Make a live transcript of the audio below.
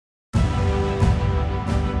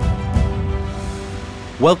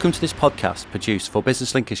Welcome to this podcast produced for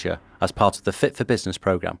Business Lincolnshire as part of the Fit for Business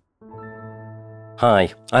programme.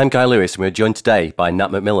 Hi, I'm Guy Lewis and we're joined today by Nat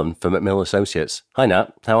McMillian from McMillan Associates. Hi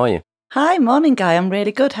Nat, how are you? Hi, morning Guy, I'm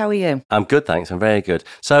really good, how are you? I'm good, thanks, I'm very good.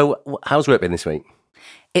 So, how's work been this week?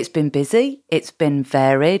 It's been busy, it's been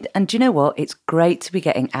varied, and do you know what? It's great to be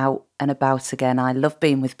getting out and about again. I love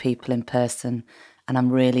being with people in person and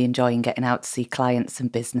I'm really enjoying getting out to see clients and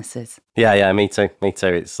businesses. Yeah, me too.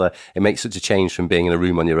 It makes such a change from being in a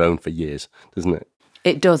room on your own for years, doesn't it?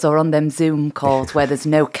 It does, or on them Zoom calls where there's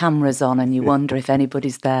no cameras on and you wonder if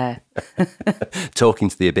anybody's there. Talking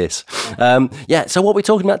to the abyss. So what are we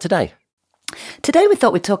talking about today? Today we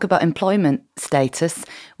thought we'd talk about employment status,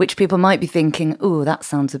 which people might be thinking, ooh, that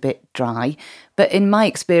sounds a bit dry. But in my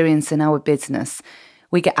experience in our business,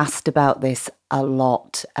 we get asked about this a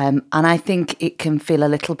lot. And I think it can feel a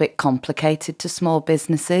little bit complicated to small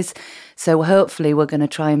businesses. So hopefully we're going to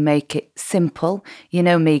try and make it simple. You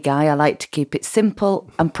know me, Guy, I like to keep it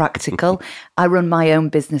simple and practical. I run my own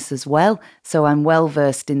business as well, so I'm well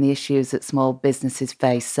versed in the issues that small businesses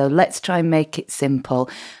face. So let's try and make it simple,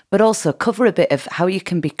 but also cover a bit of how you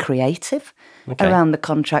can be creative around the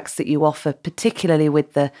contracts that you offer, particularly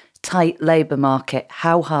with the tight labour market,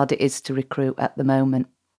 how hard it is to recruit at the moment.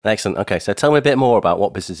 Excellent. Okay, so tell me a bit more about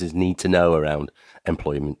what businesses need to know around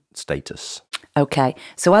employment status. Okay,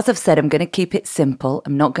 so as I've said, I'm going to keep it simple.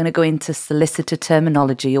 I'm not going to go into solicitor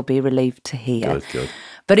terminology, you'll be relieved to hear. Good.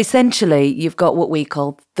 But essentially, you've got what we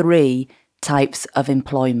call 3 types of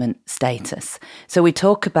employment status. So we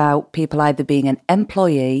talk about people either being an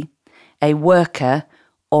employee, a worker,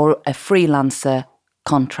 or a freelancer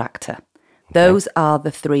contractor. Those are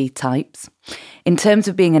the 3 types. In terms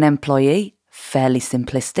of being an employee, fairly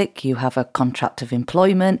simplistic. You have a contract of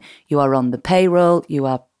employment, you are on the payroll, you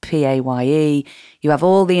are PAYE, you have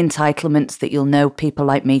all the entitlements that you'll know people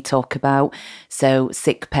like me talk about. So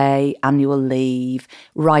sick pay, annual leave,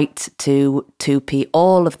 right to 2P,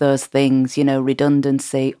 all of those things,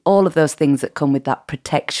 redundancy, all of those things that come with that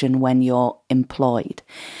protection when you're employed.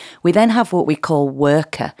 We then have what we call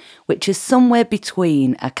worker, which is somewhere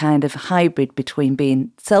between a kind of hybrid between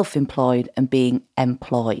being self-employed and being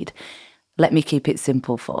employed. Let me keep it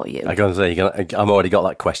simple for you. I gotta say, I've already got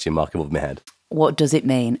that question mark above my head. What does it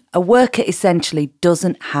mean? A worker essentially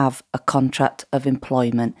doesn't have a contract of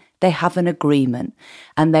employment. They have an agreement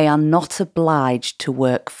and they are not obliged to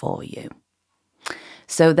work for you.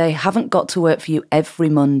 So they haven't got to work for you every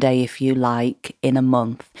Monday, if you like, in a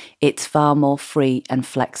month. It's far more free and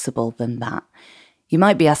flexible than that. You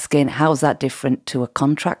might be asking, how's that different to a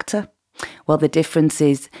contractor? Well, the difference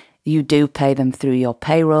is you do pay them through your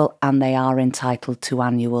payroll and they are entitled to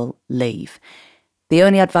annual leave. The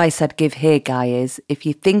only advice I'd give here, Guy, is if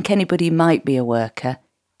you think anybody might be a worker,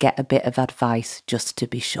 get a bit of advice just to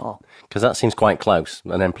be sure. Because that seems quite close.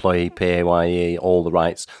 An employee, PAYE, all the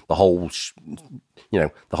rights, the whole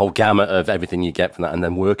gamut of everything you get from that. And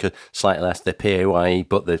then worker, slightly less, they're PAYE,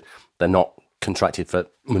 but they're not contracted for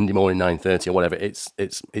Monday morning 9:30 or whatever.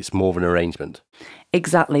 It's more of an arrangement.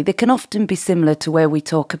 Exactly. They can often be similar to where we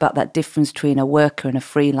talk about that difference between a worker and a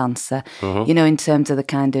freelancer, in terms of the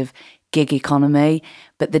kind of gig economy.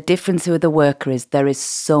 But the difference with a worker is there is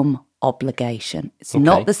some obligation. It's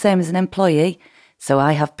not the same as an employee. So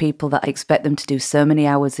I have people that I expect them to do so many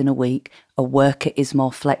hours in a week. A worker is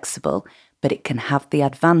more flexible, but it can have the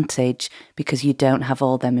advantage because you don't have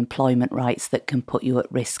all them employment rights that can put you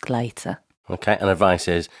at risk later. Okay, and advice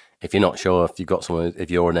is, if you're not sure if you've got someone,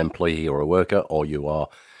 if you're an employee or a worker, or you are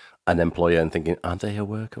an employer and thinking, are they a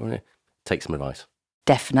worker? Take some advice.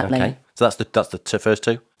 Definitely. Okay, so that's the first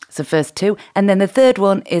 2? It's the first 2. And then the third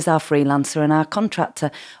one is our freelancer and our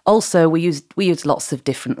contractor. Also, we use lots of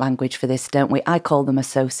different language for this, don't we? I call them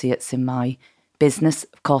associates in my business.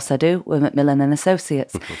 Of course I do. We're McMillian and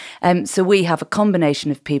Associates. So we have a combination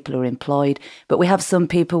of people who are employed, but we have some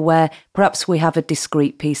people where perhaps we have a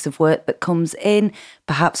discrete piece of work that comes in.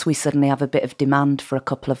 Perhaps we suddenly have a bit of demand for a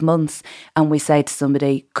couple of months and we say to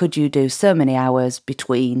somebody, could you do so many hours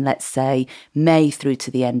between, let's say, May through to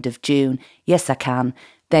the end of June? Yes, I can.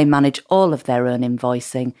 They manage all of their own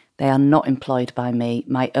invoicing. They are not employed by me.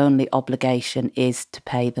 My only obligation is to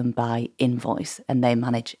pay them by invoice, and they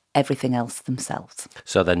manage everything else themselves.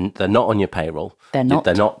 So they're not on your payroll. They're not.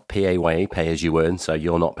 They're not PAYE, pay as you earn. So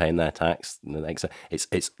you're not paying their tax.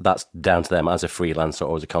 That's down to them as a freelancer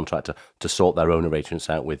or as a contractor to sort their own arrangements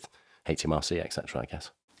out with HMRC, etc. I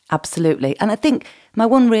guess. Absolutely. And I think my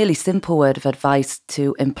one really simple word of advice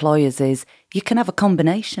to employers is you can have a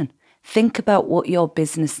combination. Think about what your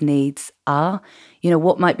business needs are,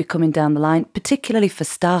 what might be coming down the line, particularly for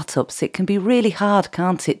startups. It can be really hard,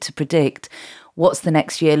 can't it, to predict What's the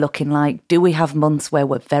next year looking like? Do we have months where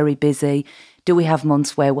we're very busy? Do we have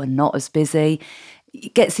months where we're not as busy?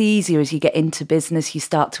 It gets easier as you get into business. You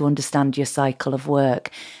start to understand your cycle of work.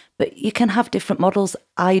 But you can have different models.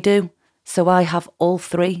 I do. So I have all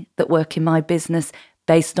three that work in my business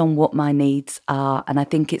based on what my needs are. And I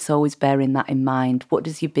think it's always bearing that in mind. What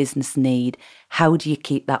does your business need? How do you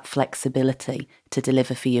keep that flexibility to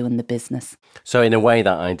deliver for you and the business? So in a way,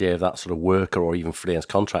 that idea of that sort of worker or even freelance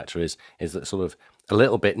contractor is that sort of a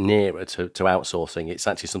little bit nearer to outsourcing. It's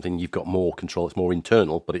actually something you've got more control. It's more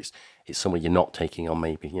internal, but it's somewhere you're not taking on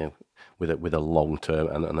maybe, with a long term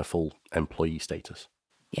and a full employee status.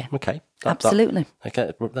 Yeah. Okay. Absolutely.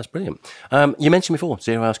 Okay, that's brilliant. You mentioned before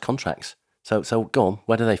 0 hours contracts. So go on.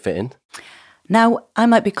 Where do they fit in? Now, I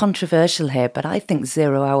might be controversial here, but I think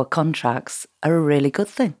 0 hour contracts are a really good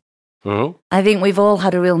thing. Mm-hmm. I think we've all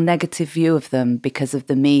had a real negative view of them because of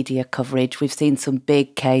the media coverage. We've seen some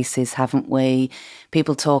big cases, haven't we?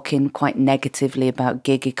 People talking quite negatively about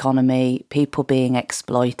gig economy, people being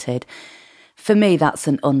exploited. For me, that's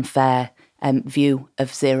an unfair view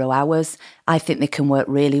of 0 hours. I think they can work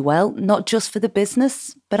really well, not just for the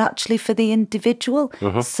business, but actually for the individual.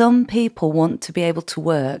 Mm-hmm. Some people want to be able to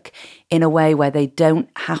work in a way where they don't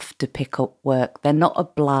have to pick up work. They're not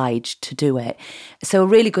obliged to do it. So a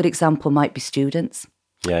really good example might be students.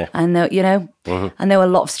 Yeah. I know, Mm-hmm. I know a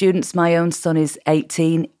lot of students. My own son is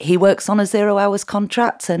 18. He works on a 0 hours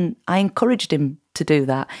contract, and I encouraged him to do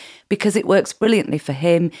that because it works brilliantly for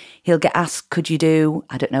him. He'll get asked, could you do,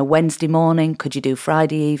 Wednesday morning? Could you do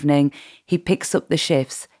Friday evening? He picks up the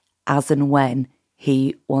shifts as and when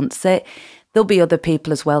he wants it. There'll be other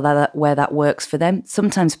people as well where that works for them.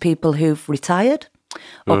 Sometimes people who've retired,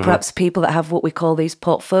 or perhaps people that have what we call these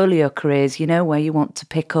portfolio careers, where you want to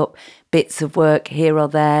pick up bits of work here or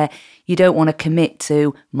there. You don't want to commit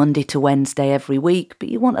to Monday to Wednesday every week, but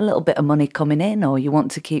you want a little bit of money coming in, or you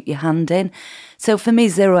want to keep your hand in. So for me,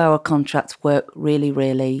 0 hour contracts work really,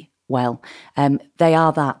 really well. They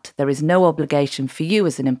are that. There is no obligation for you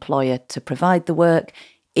as an employer to provide the work.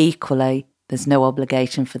 Equally, there's no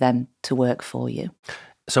obligation for them to work for you.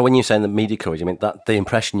 So when you're saying the media coverage, I mean, that the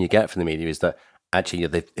impression you get from the media is that actually,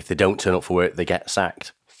 if they don't turn up for work, they get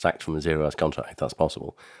sacked from a 0 hours contract, if that's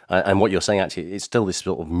possible. And what you're saying, actually, it's still this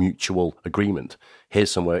sort of mutual agreement.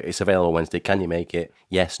 Here's some work, it's available Wednesday, can you make it?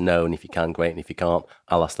 Yes, no, and if you can, great, and if you can't,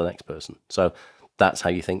 I'll ask the next person. So that's how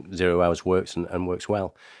you think 0 hours works and works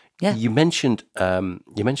well. Yeah. You mentioned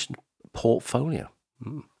portfolio.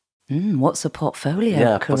 What's a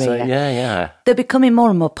portfolio career? Yeah. They're becoming more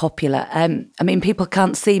and more popular. People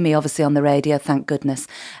can't see me, obviously, on the radio, thank goodness.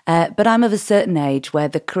 But I'm of a certain age where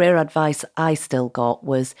the career advice I still got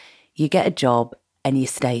was you get a job and you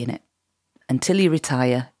stay in it until you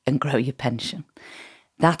retire and grow your pension.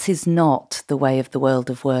 That is not the way of the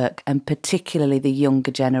world of work, and particularly the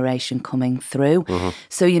younger generation coming through. Mm-hmm.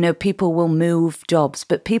 So, people will move jobs,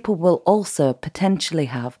 but people will also potentially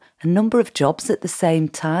have a number of jobs at the same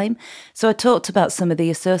time. So I talked about some of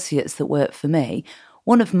the associates that work for me.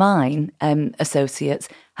 One of mine associates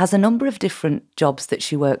has a number of different jobs that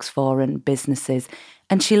she works for and businesses,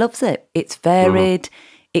 and she loves it. It's varied. Mm-hmm.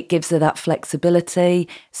 It gives her that flexibility.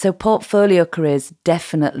 So portfolio careers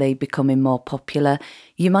definitely becoming more popular.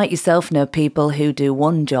 You might yourself know people who do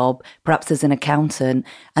one job, perhaps as an accountant,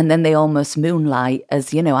 and then they almost moonlight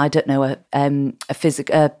as,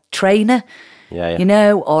 a trainer.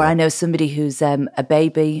 Yeah. Or I know somebody who's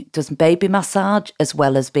does baby massage as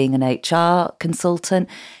well as being an HR consultant.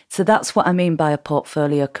 So that's what I mean by a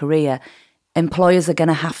portfolio career. Employers are going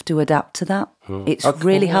to have to adapt to that. It's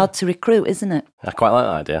really hard to recruit, isn't it? I quite like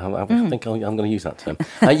that idea. I think I'm going to use that term.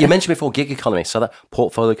 You mentioned before gig economy. So that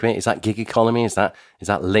portfolio career, is that gig economy? Is that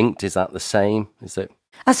linked? Is that the same? Is it?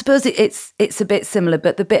 I suppose it's a bit similar,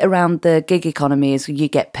 but the bit around the gig economy is you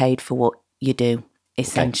get paid for what you do,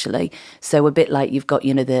 essentially. Okay. So a bit like you've got,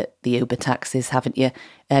 the Uber taxis, haven't you?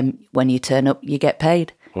 When you turn up, you get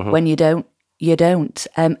paid. Mm-hmm. When you don't, you don't.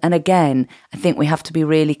 And again, I think we have to be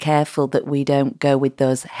really careful that we don't go with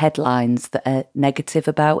those headlines that are negative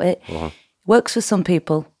about it. Mm-hmm. It works for some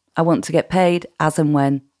people. I want to get paid as and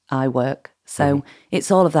when I work. So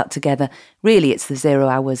it's all of that together. Really, it's the 0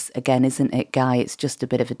 hours again, isn't it, Guy? It's just a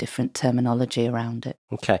bit of a different terminology around it.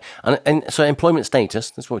 Okay. And so employment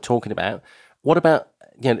status, that's what we're talking about. What about,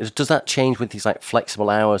 does that change with these like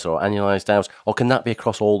flexible hours or annualized hours, or can that be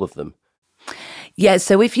across all of them? Yeah,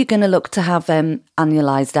 so if you're going to look to have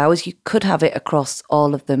annualised hours, you could have it across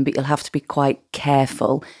all of them, but you'll have to be quite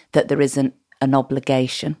careful that there isn't an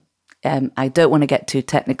obligation. I don't want to get too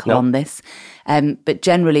technical on this, but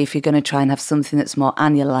generally if you're going to try and have something that's more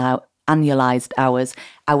annualised hours,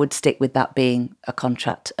 I would stick with that being a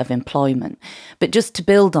contract of employment. But just to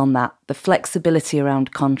build on that, the flexibility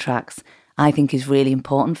around contracts, I think, is really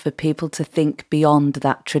important for people to think beyond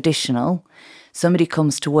that traditional. Somebody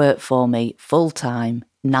comes to work for me full-time,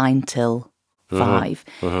 9 till 5.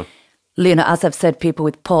 Leona, as I've said, people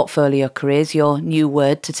with portfolio careers, your new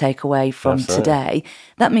word to take away from today,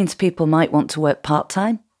 that means people might want to work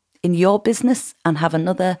part-time in your business and have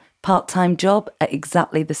another part-time job at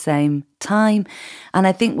exactly the same time. And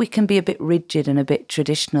I think we can be a bit rigid and a bit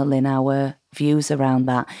traditional in our views around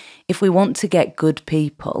that. If we want to get good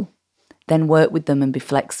people, then work with them and be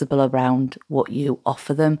flexible around what you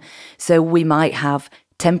offer them. So we might have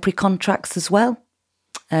temporary contracts as well,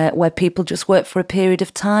 where people just work for a period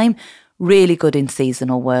of time. Really good in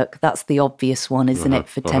seasonal work. That's the obvious one, isn't it,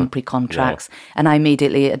 for temporary contracts? Yeah. And I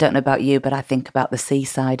immediately, I don't know about you, but I think about the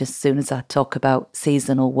seaside as soon as I talk about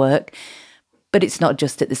seasonal work. But it's not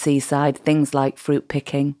just at the seaside. Things like fruit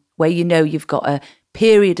picking, where you know you've got a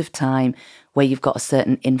period of time where you've got a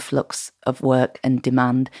certain influx of work and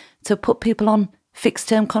demand. So put people on fixed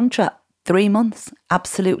term contract, 3 months,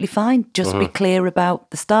 absolutely fine. Just be clear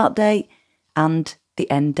about the start date and the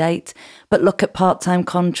end date. But look at part-time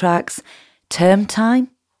contracts, term time.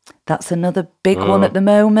 That's another big one at the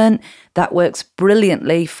moment. That works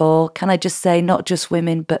brilliantly for, can I just say, not just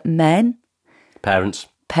women, but men. Parents.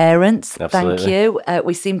 Absolutely. Thank you.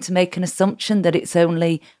 We seem to make an assumption that it's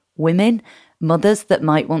only women, mothers, that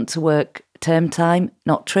might want to work term time.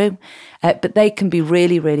 Not true. But they can be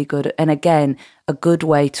really, really good. And again, a good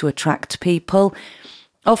way to attract people.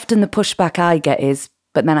 Often the pushback I get is,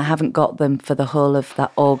 but then I haven't got them for the whole of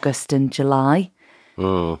that August and July.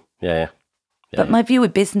 But my view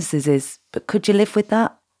with businesses is, but could you live with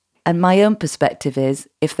that? And my own perspective is,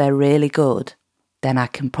 if they're really good, then I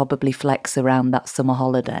can probably flex around that summer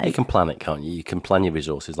holiday. You can plan it, can't you? You can plan your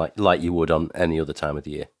resources like you would on any other time of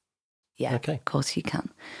the year. Yeah, okay. Of course you can.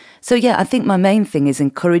 So yeah, I think my main thing is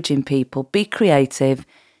encouraging people, be creative,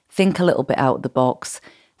 think a little bit out of the box,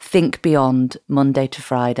 think beyond Monday to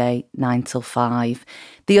Friday, 9 till 5.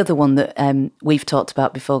 The other one that we've talked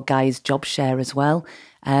about before, Guy, is job share as well.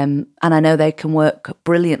 And I know they can work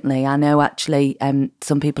brilliantly. I know actually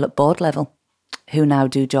some people at board level who now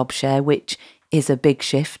do job share, which is a big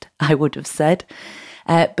shift, I would have said.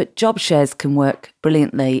 But job shares can work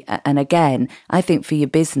brilliantly. And again, I think for your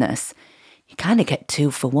business, you kind of get 2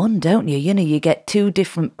 for 1, don't you? You know, you get 2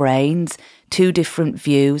 different brains, 2 different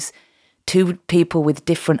views, 2 people with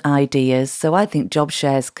different ideas. So I think job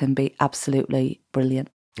shares can be absolutely brilliant.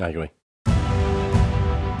 I agree.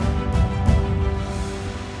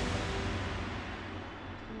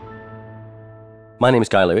 My name is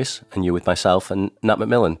Guy Lewis, and you're with myself and Nat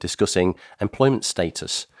McMillian discussing employment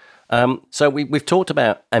status. So we've talked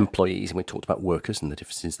about employees and we've talked about workers and the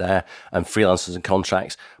differences there, and freelancers and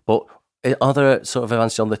contracts. But are there sort of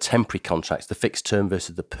advances on the temporary contracts, the fixed term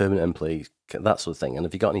versus the permanent employees, that sort of thing? And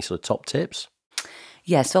have you got any sort of top tips?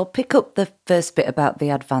 Yes, I'll pick up the first bit about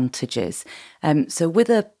the advantages. So with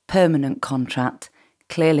a permanent contract,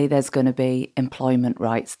 clearly there's going to be employment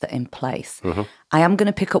rights that are in place. I am going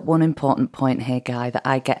to pick up one important point here, Guy, that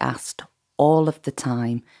I get asked all of the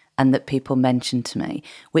time and that people mention to me,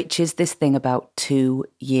 which is this thing about 2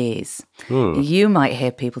 years. You might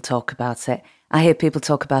hear people talk about it. I hear people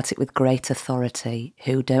talk about it with great authority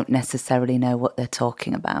who don't necessarily know what they're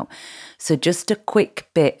talking about. So just a quick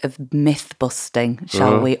bit of myth busting,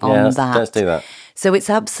 shall we, on that? Let's do that. So it's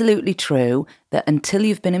absolutely true that until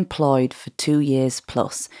you've been employed for 2 years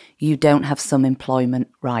plus, you don't have some employment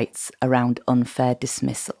rights around unfair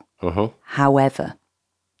dismissal. However,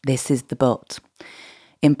 this is the but.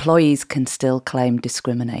 Employees can still claim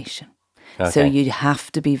discrimination. Okay. So you have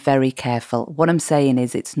to be very careful. What I'm saying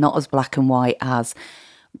is it's not as black and white as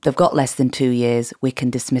they've got less than 2 years, we can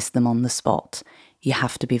dismiss them on the spot. You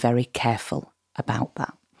have to be very careful about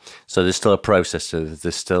that. So there's still a process, so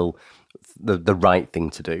there's still the right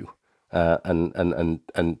thing to do, and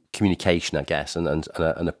communication, I guess, and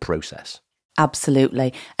a process.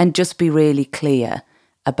 Absolutely. And just be really clear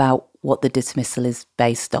about what the dismissal is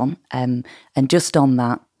based on. And just on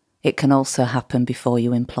that, it can also happen before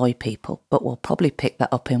you employ people, but we'll probably pick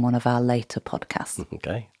that up in one of our later podcasts.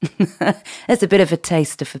 Okay. There's a bit of a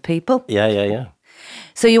taster for people. Yeah.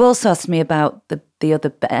 So you also asked me about the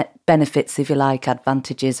other benefits, if you like,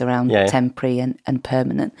 advantages around temporary and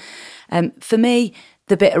permanent. For me,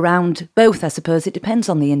 the bit around both, I suppose, it depends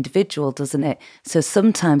on the individual, doesn't it? So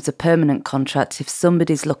sometimes a permanent contract, if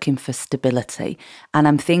somebody's looking for stability, and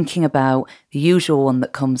I'm thinking about the usual one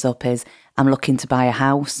that comes up is, I'm looking to buy a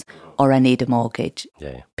house or I need a mortgage.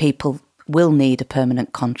 People will need a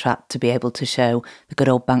permanent contract to be able to show the good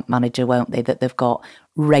old bank manager, won't they, that they've got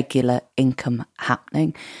regular income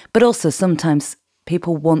happening. But also sometimes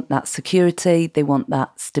people want that security, they want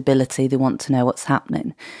that stability, they want to know what's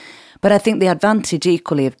happening. But I think the advantage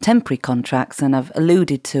equally of temporary contracts, and I've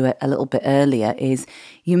alluded to it a little bit earlier, is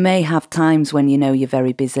you may have times when you know you're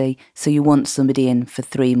very busy, so you want somebody in for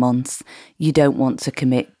 3 months. You don't want to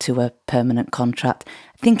commit to a permanent contract.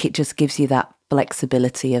 I think it just gives you that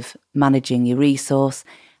flexibility of managing your resource.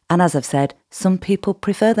 And as I've said, some people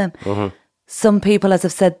prefer them. Some people, as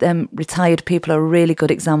I've said, retired people are a really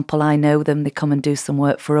good example. I know them. They come and do some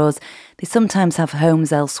work for us. They sometimes have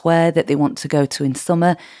homes elsewhere that they want to go to in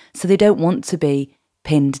summer, so they don't want to be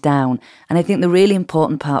pinned down. And I think the really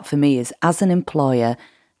important part for me is, as an employer,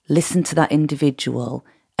 listen to that individual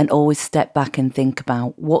and always step back and think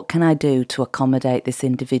about, what can I do to accommodate this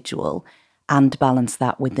individual and balance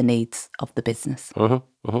that with the needs of the business. I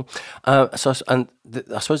suppose the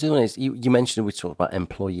other one is, you mentioned we talk about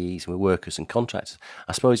employees and workers and contractors.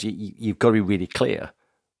 I suppose you've got to be really clear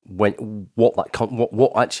what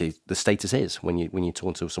actually the status is when you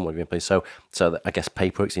talk to someone of your employees. So that, I guess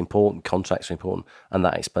paperwork's important, contracts are important, and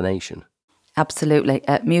that explanation. Absolutely.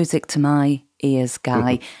 Music to my ears,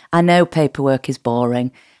 Guy. I know paperwork is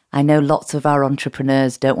boring. I know lots of our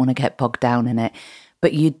entrepreneurs don't want to get bogged down in it.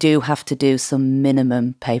 But you do have to do some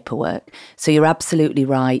minimum paperwork. So you're absolutely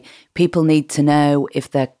right. People need to know, if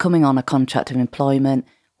they're coming on a contract of employment,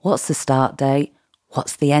 what's the start date?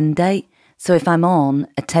 What's the end date? So if I'm on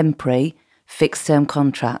a temporary fixed term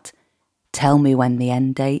contract, tell me when the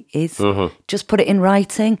end date is. Just put it in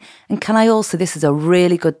writing. And can I also, this is a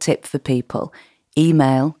really good tip for people,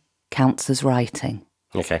 email counts as writing.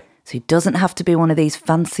 Okay. So it doesn't have to be one of these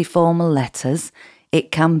fancy formal letters. It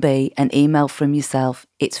can be an email from yourself,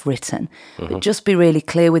 it's written. But just be really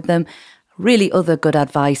clear with them. Really, other good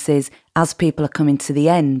advice is, as people are coming to the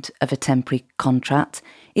end of a temporary contract,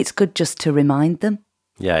 it's good just to remind them.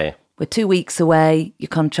 Yeah. We're 2 weeks away, your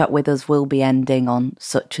contract with us will be ending on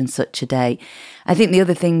such and such a day. I think the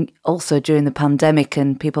other thing also during the pandemic,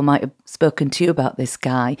 and people might have spoken to you about this,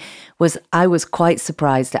 Guy, was I was quite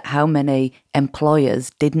surprised at how many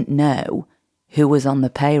employers didn't know who was on the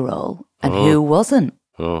payroll and who wasn't.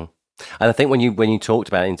 And I think when you talked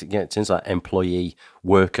about it, in terms of like employee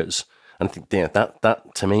workers, and I think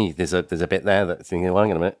that to me there's a bit there that thinking, well,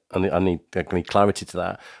 hang on a minute, I need clarity to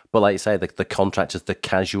that. But like you say, the contractors, the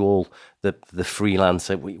casual, the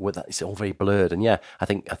freelancer, it's all very blurred. And yeah, I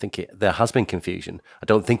think there has been confusion. I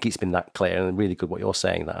don't think it's been that clear. And really good what you're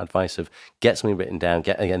saying, that advice of get something written down,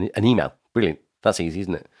 get an email. Brilliant. That's easy,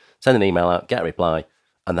 isn't it? Send an email out, get a reply,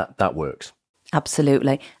 and that works.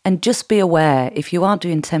 Absolutely. And just be aware, if you are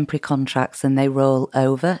doing temporary contracts and they roll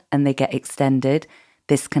over and they get extended,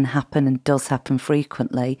 this can happen and does happen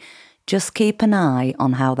frequently. Just keep an eye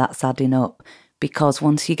on how that's adding up, because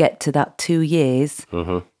once you get to that 2 years,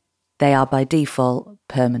 they are by default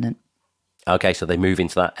permanent. Okay, so they move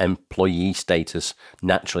into that employee status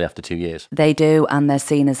naturally after 2 years. They do, and they're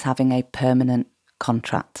seen as having a permanent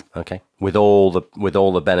contract. Okay, with all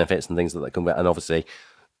the benefits and things that come with, and obviously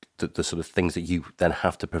the sort of things that you then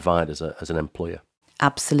have to provide as an employer.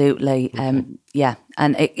 Absolutely. Yeah.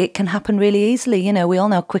 And it can happen really easily. You know, we all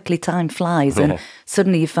know how quickly time flies, and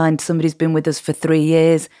suddenly you find somebody's been with us for 3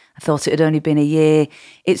 years. I thought it had only been a year.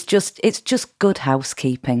 It's just good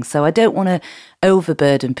housekeeping. So I don't want to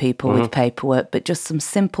overburden people with paperwork, but just some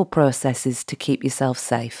simple processes to keep yourself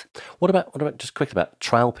safe. What about just quick about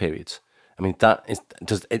trial periods? I mean,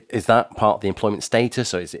 is that part of the employment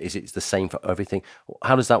status, or is it the same for everything?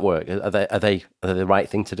 How does that work? Are they the right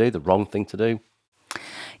thing to do, the wrong thing to do?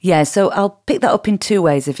 Yeah, so I'll pick that up in 2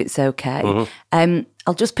 ways if it's okay.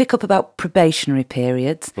 I'll just pick up about probationary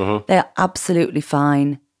periods. They're absolutely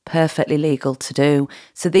fine, perfectly legal to do.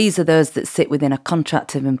 So these are those that sit within a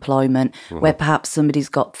contract of employment where perhaps somebody's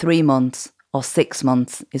got 3 months or 6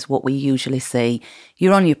 months is what we usually see.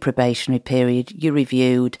 You're on your probationary period, you're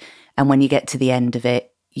reviewed, and when you get to the end of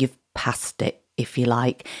it, you've passed it, if you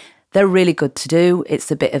like. They're really good to do.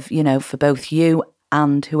 It's a bit of, for both you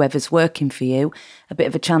and whoever's working for you, a bit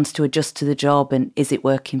of a chance to adjust to the job and is it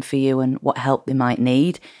working for you and what help they might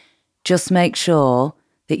need. Just make sure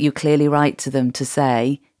that you clearly write to them to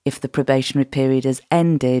say if the probationary period has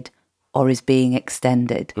ended or is being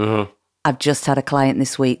extended. I've just had a client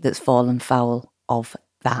this week that's fallen foul of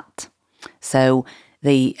that. So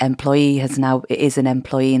the employee it is an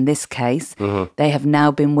employee in this case. They have now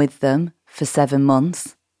been with them for 7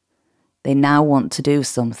 months. They now want to do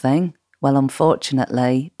something. Well,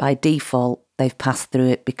 unfortunately, by default, they've passed through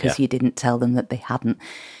it because you didn't tell them that they hadn't.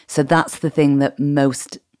 So that's the thing that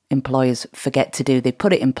most employers forget to do. They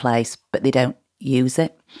put it in place, but they don't use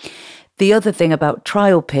it. The other thing about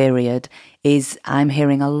trial period is I'm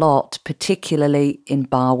hearing a lot, particularly in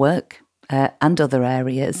bar work and other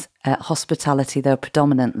areas, hospitality though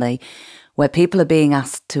predominantly, where people are being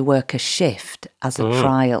asked to work a shift as a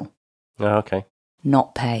trial. Oh, okay.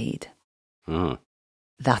 Not paid.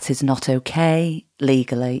 That is not okay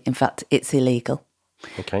legally. In fact, it's illegal.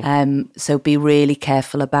 Okay. So be really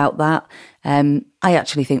careful about that. I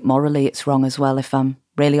actually think morally it's wrong as well, if I'm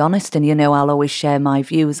really honest. And, I'll always share my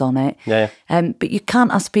views on it. Yeah. But you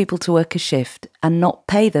can't ask people to work a shift and not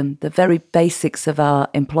pay them. The very basics of our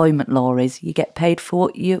employment law is you get paid for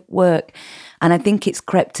what you work. And I think it's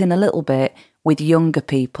crept in a little bit with younger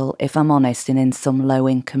people, if I'm honest, and in some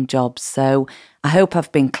low-income jobs. So I hope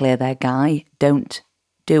I've been clear there, Guy. Don't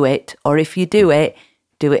do it. Or if you do it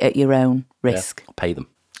at your own risk. Yeah. Pay them.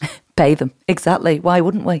 Pay them. Exactly. Why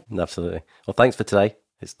wouldn't we? Absolutely. Well, thanks for today.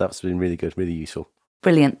 That's been really good, really useful.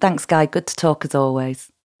 Brilliant. Thanks, Guy. Good to talk as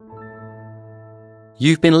always.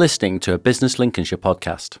 You've been listening to a Business Lincolnshire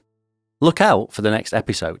podcast. Look out for the next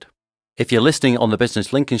episode. If you're listening on the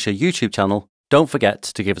Business Lincolnshire YouTube channel, don't forget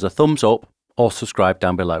to give us a thumbs up or subscribe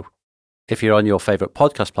down below. If you're on your favourite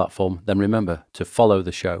podcast platform, then remember to follow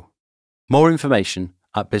the show. More information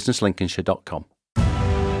at businesslincolnshire.com.